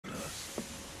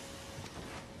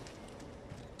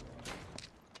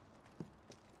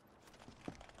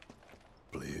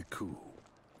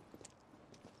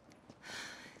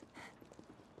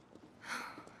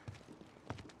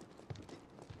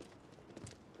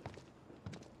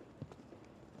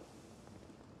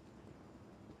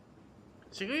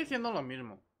Sigue diciendo lo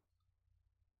mismo.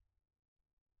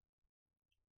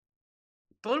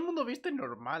 Todo el mundo viste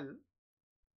normal.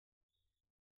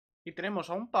 Y tenemos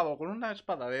a un pavo con una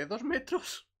espada de 2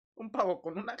 metros. Un pavo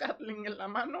con una Gatling en la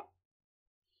mano.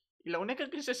 Y la única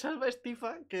que se salva es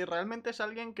Tifa, que realmente es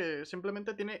alguien que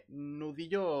simplemente tiene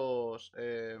nudillos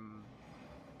de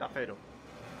acero.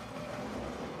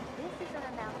 This is an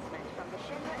announcement from the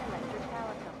Shinra Electric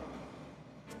Power Company.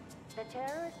 The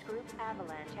terrorist group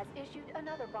Avalanche has issued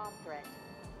another bomb threat.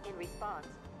 In response,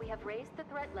 we have raised the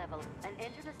threat level and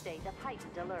entered a state of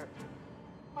heightened alert.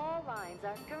 All lines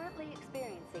are currently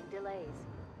experiencing delays.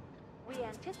 We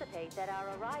anticipate that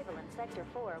our arrival in Sector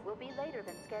 4 will be later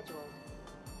than scheduled.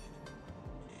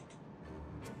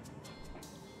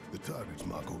 The target's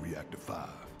Mako Reactor 5.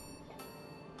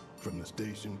 From the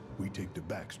station, we take the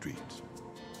back streets.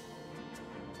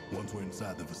 Once we're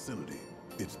inside the facility,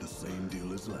 it's the same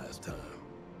deal as last time.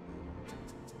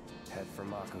 Head for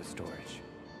Mako storage.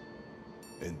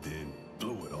 And then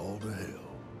blow it all to hell.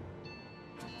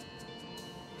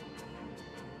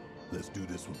 Let's do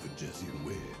this one for Jesse and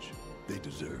Wedge. They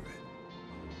deserve it.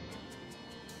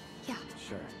 Yeah.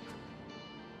 Sure.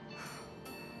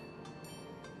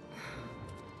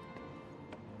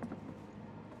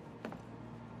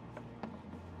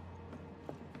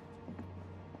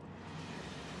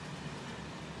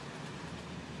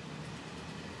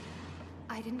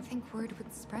 I didn't think word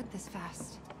would spread this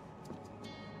fast.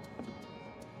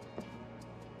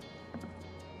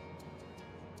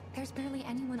 There's barely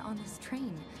anyone on this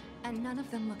train, and none of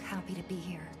them look happy to be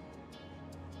here.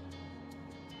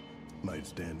 Might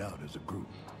stand out as a group.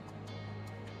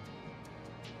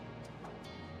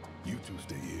 You two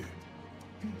stay here.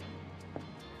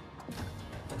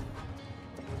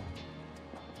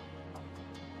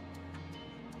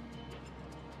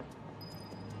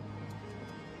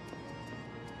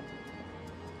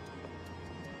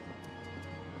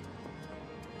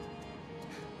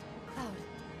 Cloud,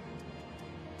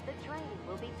 The train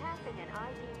will be passing an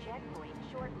ID checkpoint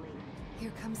shortly.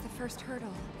 here comes the first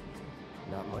hurdle.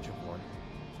 Not much of one.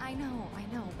 I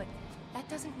know, but that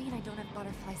doesn't mean I don't have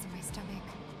butterflies in my stomach.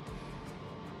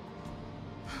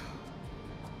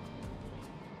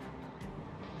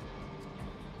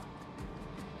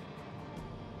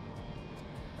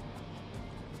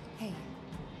 Hey,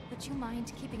 would you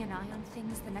mind keeping an eye on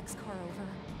things the next car over?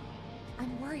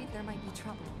 I'm worried there might be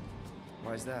trouble.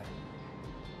 Why's that?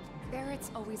 Barrett's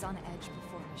always on edge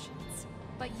before missions.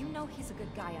 But you know he's a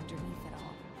good guy underneath it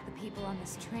all. The people on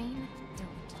this train don't.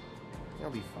 He'll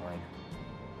be fine.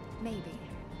 Maybe.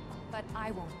 But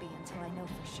I won't be until I know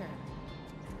for sure.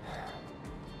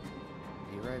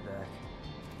 Be right back.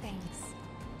 Thanks.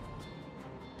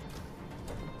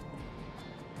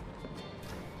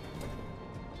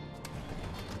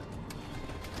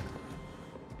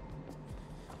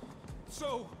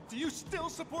 So, do you still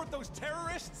support those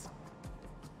terrorists?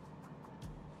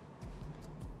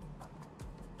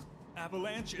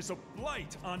 Avalanche is a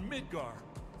blight on Midgar.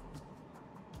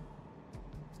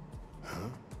 Huh?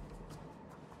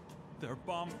 Their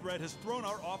bomb threat has thrown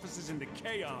our offices into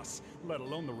chaos, let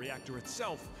alone the reactor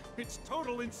itself. It's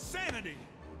total insanity!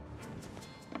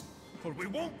 But we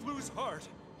won't lose heart.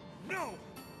 No!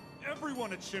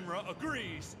 Everyone at Shinra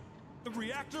agrees. The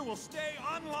reactor will stay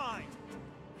online.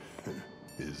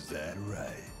 Is that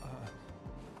right?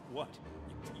 What?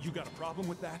 You got a problem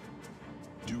with that?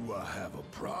 Do I have a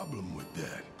problem with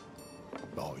that?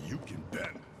 Oh, you can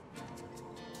bet.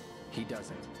 He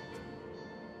doesn't.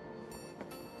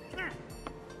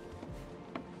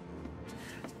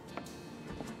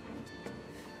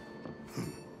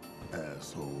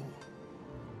 Asshole.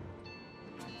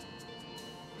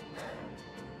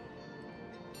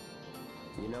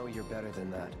 You know you're better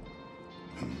than that.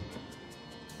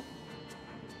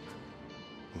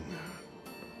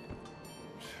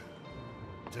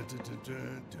 Dun, dun, dun,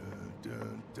 dun,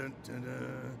 dun, dun, dun,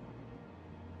 dun.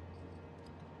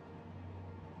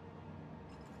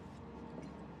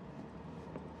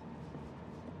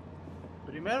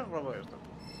 Primer robo esto.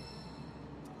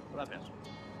 Gracias.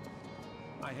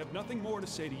 I have nothing more to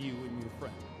say to you and your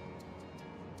friend.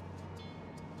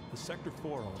 The Sector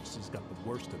 4 office has got the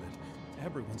worst of it.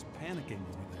 Everyone's panicking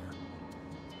over there.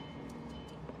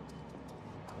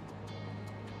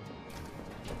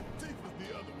 Take us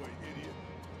the other way, idiot.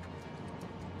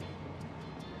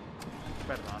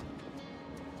 Perdón.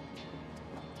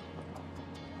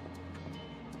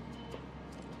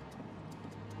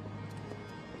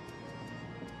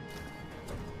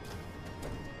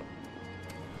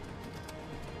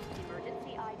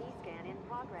 Emergency ID scan in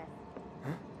progress.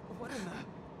 What in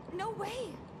the... No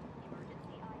way!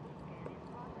 Emergency ID scan in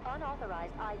progress.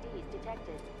 Unauthorized IDs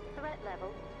detected. Threat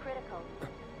level, critical.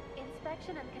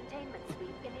 Inspection and containment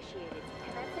sweep initiated,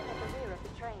 commencing at the rear of the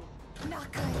train.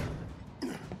 Not good.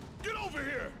 Get over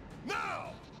here!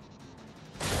 Now!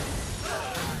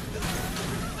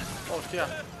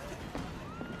 Hostia.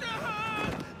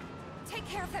 Take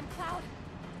care of them, Cloud.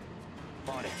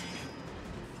 On it.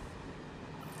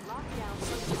 Lockdown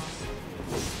protocol.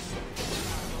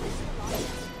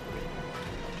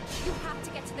 You have to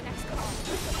get to the next car.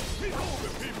 Get over,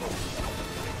 people!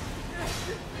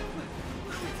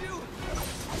 What do we do?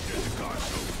 Get the car,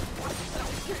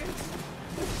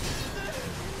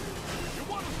 You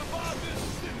want to survive this?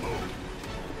 Then move!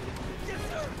 Yes,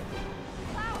 sir!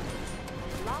 Cloud!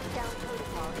 Lockdown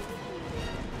protocol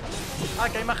initiated. Ah,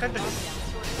 que hay más gente.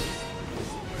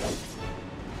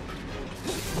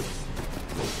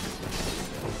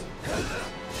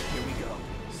 Here we go.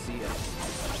 See ya.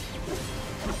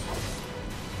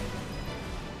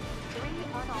 3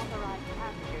 unauthorized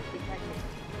passengers detected.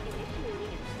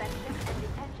 Initiating inspection and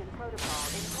detention protocol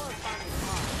in corresponding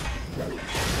car.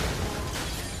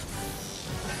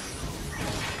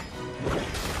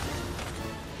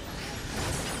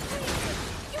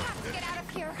 You have to get out of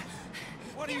here.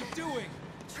 What are you doing?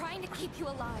 Trying to keep you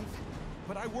alive.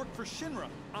 But I work for Shinra.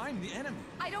 I'm the enemy.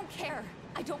 I don't care.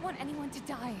 I don't want anyone to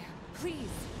die.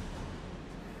 Please.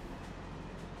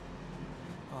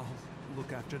 I'll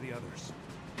look after the others.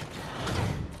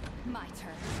 My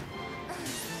turn.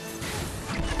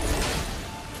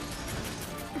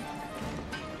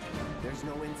 There's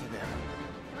no end to them.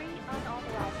 3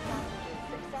 unauthorized passengers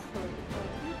successfully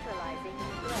deployed neutralizing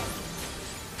threat.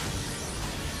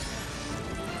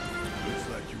 Looks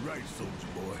like you're right,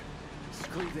 soldier boy.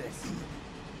 Screw this.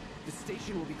 The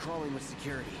station will be crawling with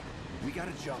security. We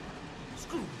gotta jump.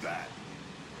 Screw that!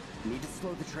 Need to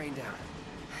slow the train down.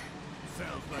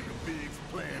 Sounds like a big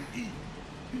plan E.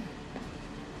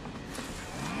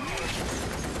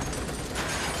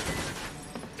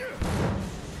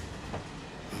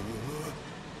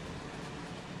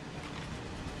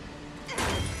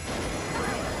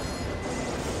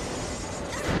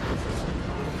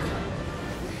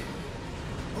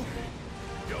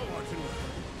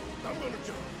 I'm gonna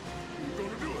jump. We're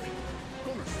gonna do it.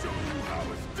 Gonna show you how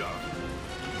it's done.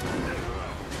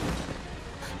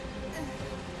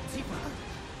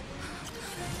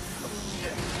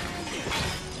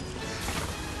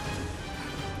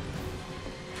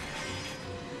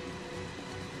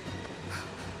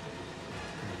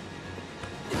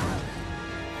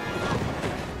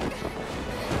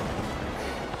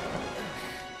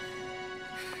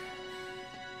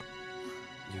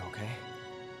 You okay?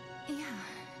 Yeah.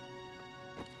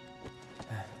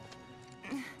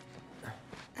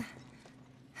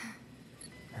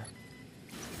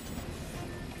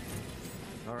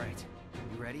 All right.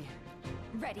 You ready?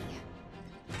 Ready.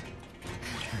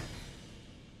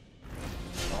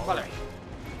 Vale.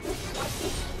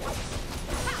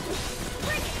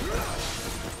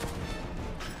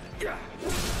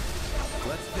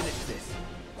 Let's finish this.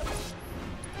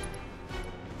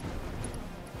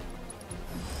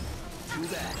 Do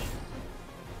that.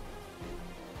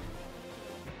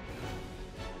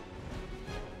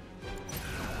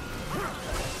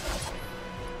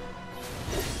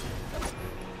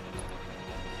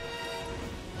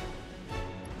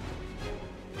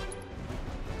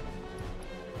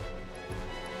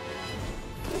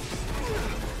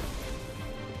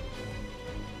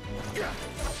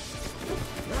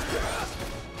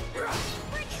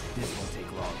 This won't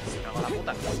take long. Me cago en la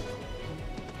puta.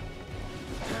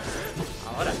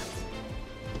 Ahora.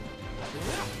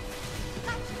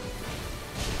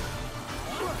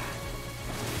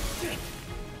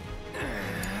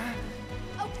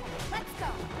 Okay, let's go.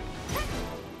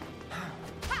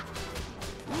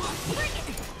 Bring it.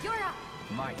 You're up.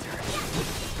 My turn.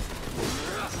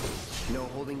 No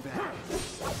holding back.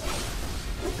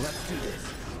 Let's do this.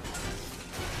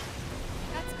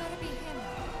 That's gotta be him.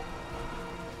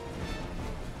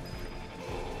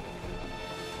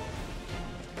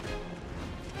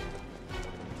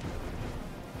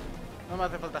 No me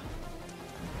hace falta.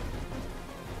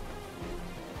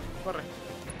 Corre.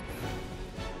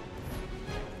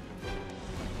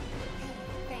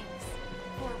 Thanks.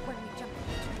 For when we jump on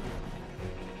the train.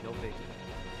 No biggie.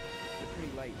 You're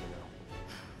pretty light, you know.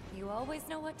 You always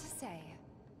know what to say.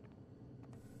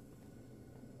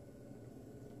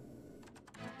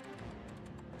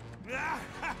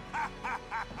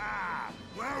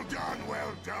 Well done,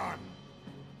 well done.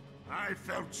 I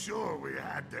felt sure we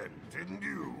had them, didn't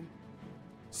you?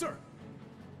 Sir!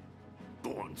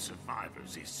 Born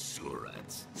survivors, these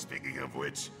surats. Speaking of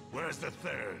which, where's the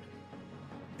third?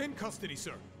 In custody,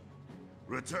 sir.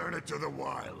 Return it to the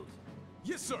wild.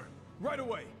 Yes, sir. Right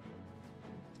away.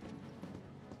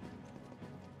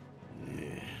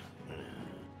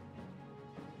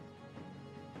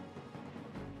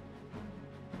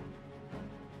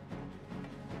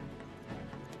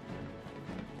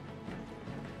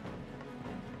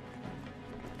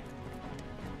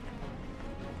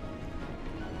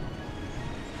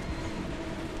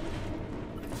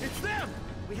 It's them!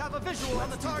 We have a visual on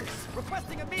the target,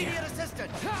 requesting immediate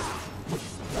assistance.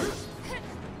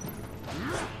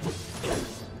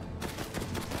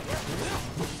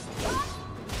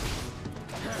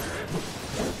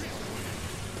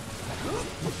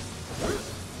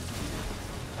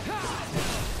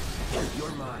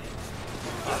 You're mine.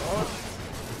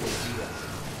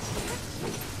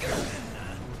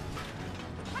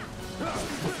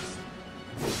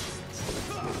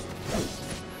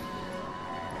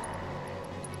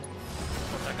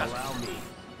 Allow me.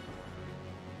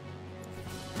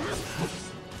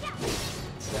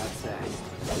 That's that.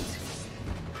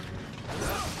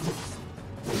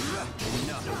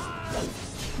 Enough.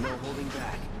 No holding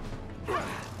back.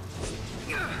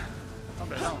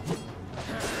 Hombre, no.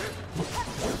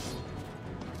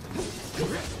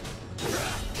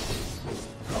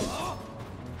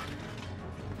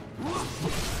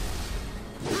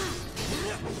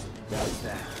 That's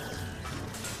that.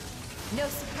 No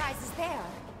surprises there.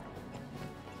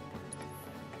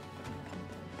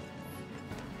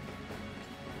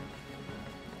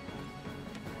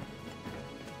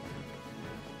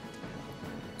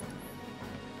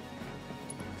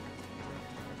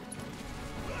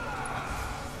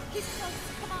 He's close.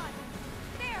 Come on.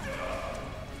 There.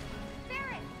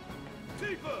 Barrett,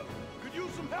 Tifa, could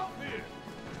use some help here.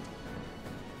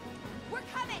 we're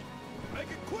coming. Make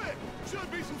it quick. Should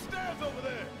be some stairs over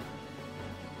there.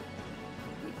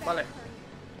 We better Vale. hurry.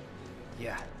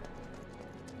 Yeah.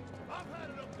 I've had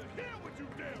it up to here with you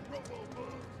damn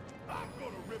robo-bugs. I'm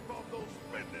gonna rip off those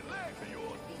spindly legs of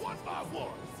yours one by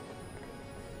one.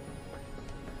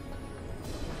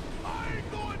 I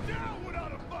ain't going down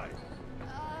without a fight.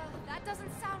 That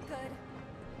doesn't sound good.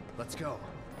 Let's go.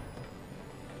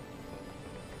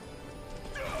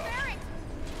 Barrett!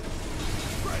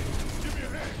 Great, give me a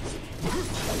hand.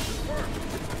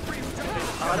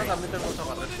 Ahora también tengo que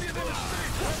agarrar.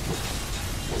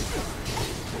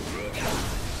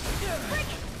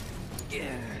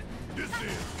 This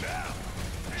is now.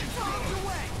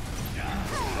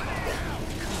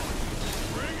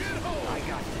 Bring it home. I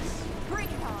got this. Bring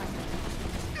it on.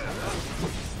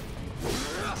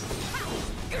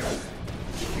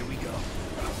 Here we go.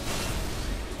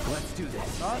 Let's do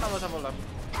this. No, no vamos a volar.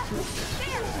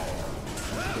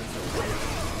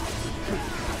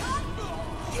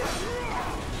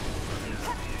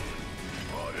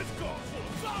 Oh, this calls for a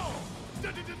song.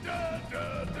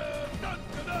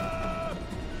 Da-da-da-da-da-da-da-da-da.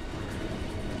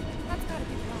 That's gotta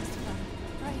be the last of them,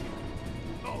 right?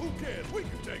 Oh, who cares? We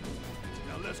can take them.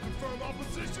 Now let's confirm our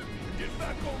position and get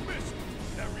back on mission.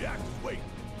 That reactor's waiting.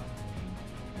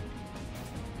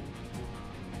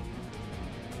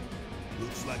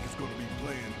 Looks like it's gonna be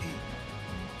Plan E.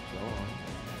 Go on.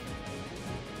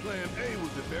 Plan A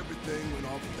was if everything went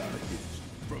off without a hitch.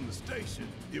 From the station,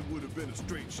 it would have been a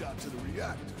straight shot to the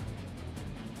reactor.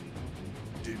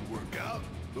 Didn't work out,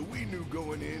 but we knew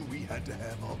going in we had to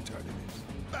have alternatives.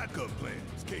 Backup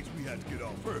plans in case we had to get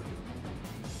off early.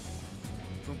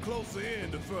 From closer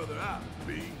in to further out,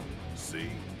 B, C,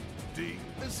 D,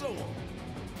 and so on.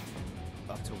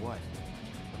 Up to what?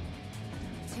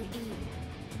 To E.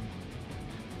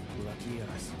 Lucky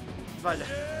us. Vaya.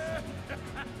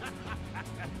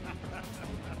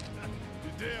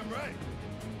 You're damn right.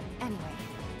 Anyway,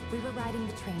 we were riding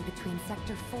the train between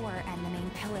Sector 4 and the main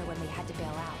pillar when we had to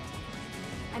bail out.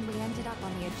 And we ended up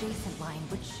on the adjacent line,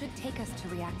 which should take us to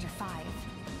Reactor 5.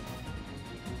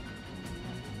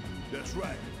 That's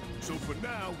right. So for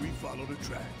now, we follow the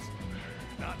tracks.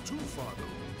 Not too far, though.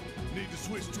 Need to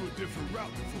switch to a different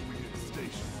route before we hit the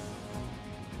station.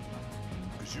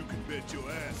 Because you can bet your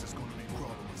ass is going to be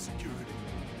crawling with security.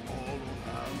 All on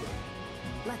high alert.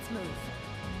 Let's move.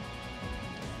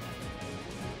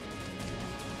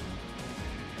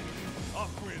 Our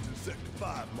friends in Sector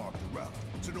 5 marked the route,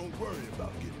 so don't worry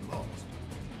about getting lost.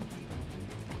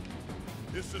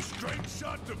 It's a straight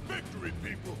shot to victory,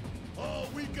 people. All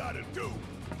we gotta do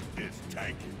is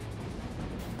tank it.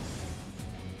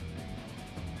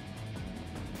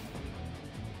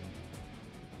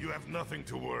 You have nothing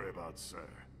to worry about, sir.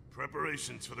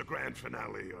 Preparations for the grand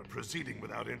finale are proceeding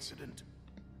without incident.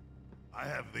 I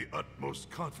have the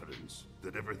utmost confidence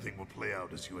that everything will play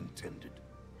out as you intended.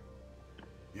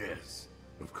 Yes,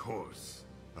 of course.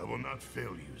 I will not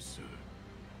fail you, sir.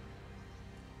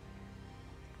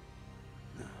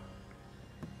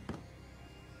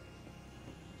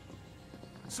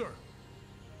 Sir,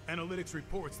 analytics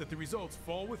reports that the results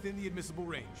fall within the admissible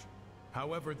range.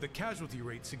 However, the casualty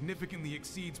rate significantly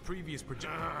exceeds previous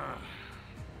projections.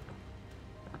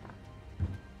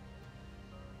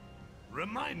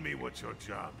 Remind me what your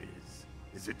job is.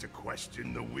 Is it to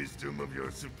question the wisdom of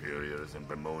your superiors and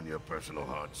bemoan your personal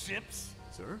hardships?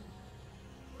 Sir?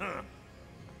 Huh.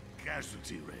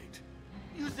 Casualty rate.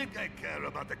 You think I care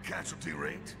about the casualty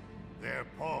rate? They're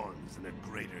pawns in a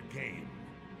greater game.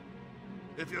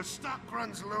 If your stock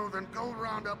runs low, then go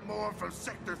round up more from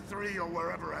Sector 3 or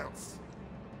wherever else.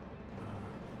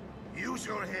 Use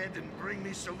your head and bring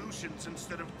me solutions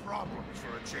instead of problems for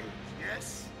a change,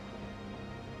 yes?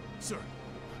 Sir.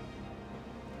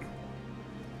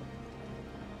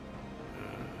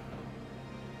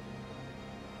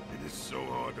 It is so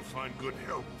hard to find good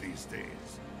help these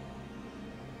days.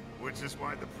 Which is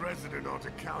why the President ought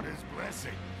to count his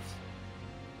blessings.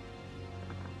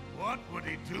 What would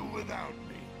he do without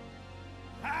me?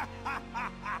 Ha ha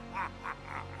ha ha ha ha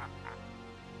ha!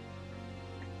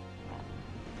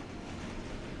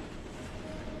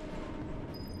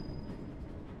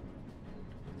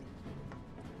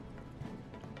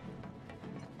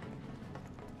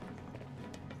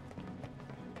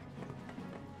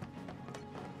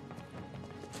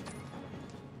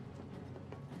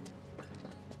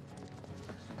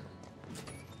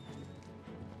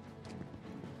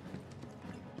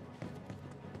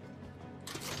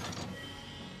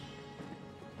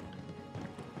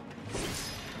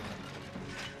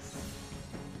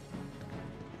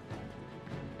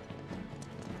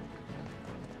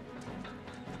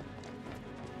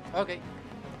 Okay.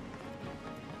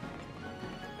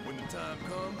 When the time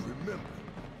comes, remember,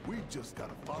 we just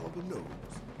gotta follow the nose.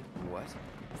 What?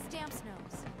 Stamp's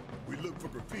nose. We look for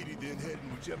graffiti, then head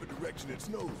in whichever direction its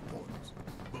nose points.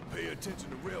 But pay attention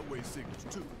to railway signals,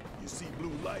 too. You see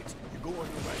blue lights, you're going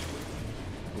the right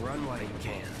way. Run while you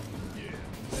can. Yeah,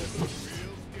 that looks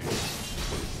real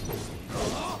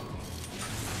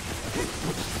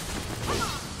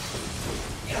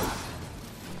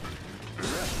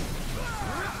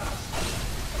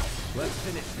Let's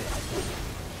finish this.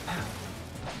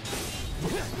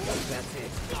 That's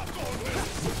it.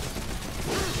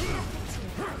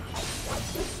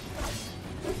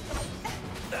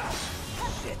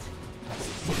 Shit.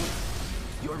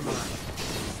 You're mine.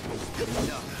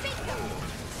 Enough.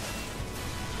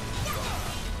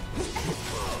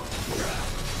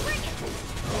 Bring it!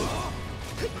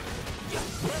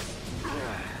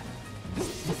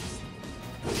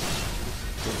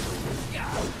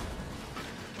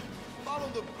 Follow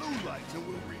the blue lights and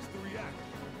we'll reach the reactor.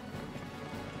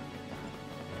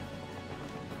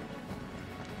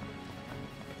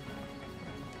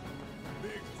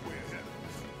 Biggs is way ahead of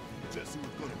us. Jesse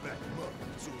was gonna back him up,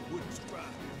 so it wouldn't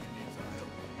surprise me if he needs our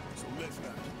help. So let's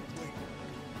not keep him waiting.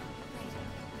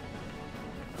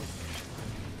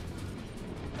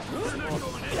 We're not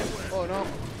going anywhere. Oh no.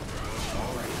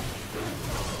 All right.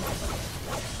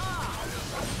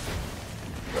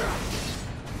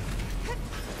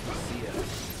 See ya.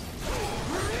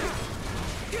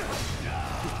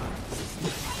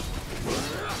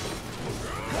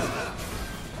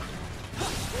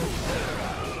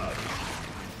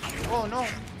 Oh no.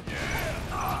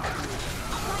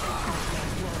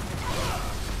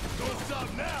 Don't stop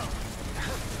now!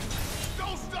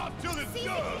 Don't stop till it's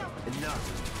done! Enough.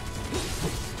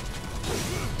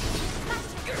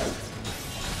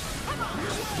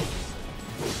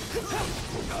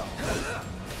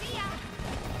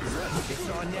 It's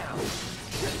on now.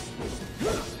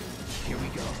 Here we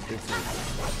go.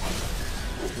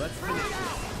 Let's finish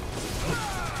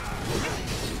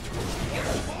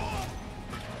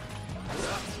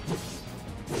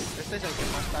Este es el que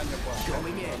más daño puede this. hacer.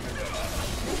 Going in.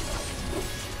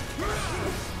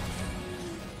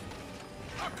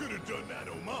 I could have done that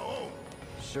on my own.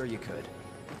 Sure you could.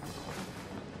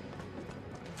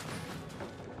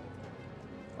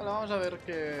 Vale, vamos a ver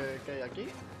qué hay aquí.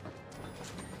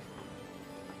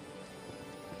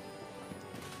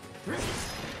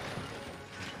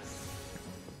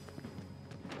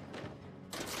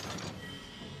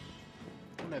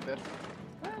 Únete.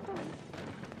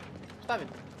 Está bien.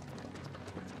 Está bien.